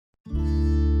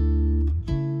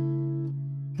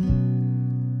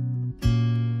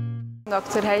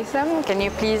Dr. Haitham, can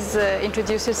you please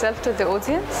introduce yourself to the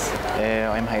audience?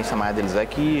 I'm Haitham Adel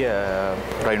Zaki,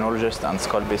 rhinologist and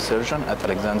skull-based surgeon at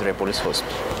Alexandria Police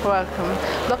Hospital. Welcome.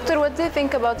 Doctor, what do you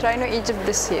think about Rhino Egypt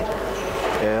this year?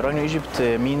 Rhino Egypt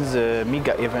means a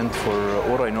mega event for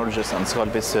all rhinologists and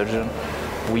skull-based surgeons.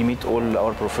 We meet all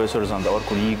our professors and our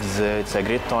colleagues. It's a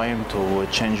great time to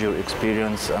change your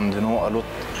experience and know a lot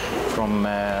from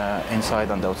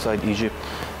inside and outside Egypt.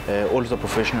 All the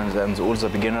professionals and all the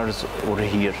beginners are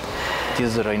here. It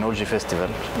is the Rhinology Festival.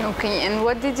 Okay, and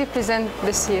what did you present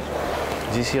this year?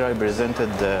 This year I presented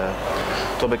the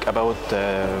topic about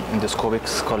endoscopic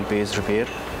skull-based repair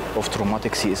of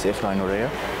traumatic CSF rhinorrhea.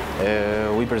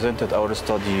 We presented our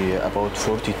study about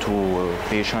 42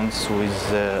 patients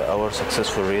with our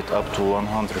successful rate up to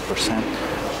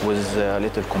 100%, with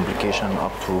little complication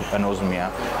up to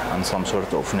anosmia and some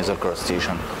sort of nasal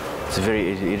crustation. It's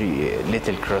very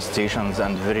little crustaceans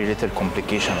and very little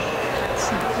complication.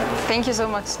 Thank you so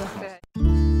much, Dr.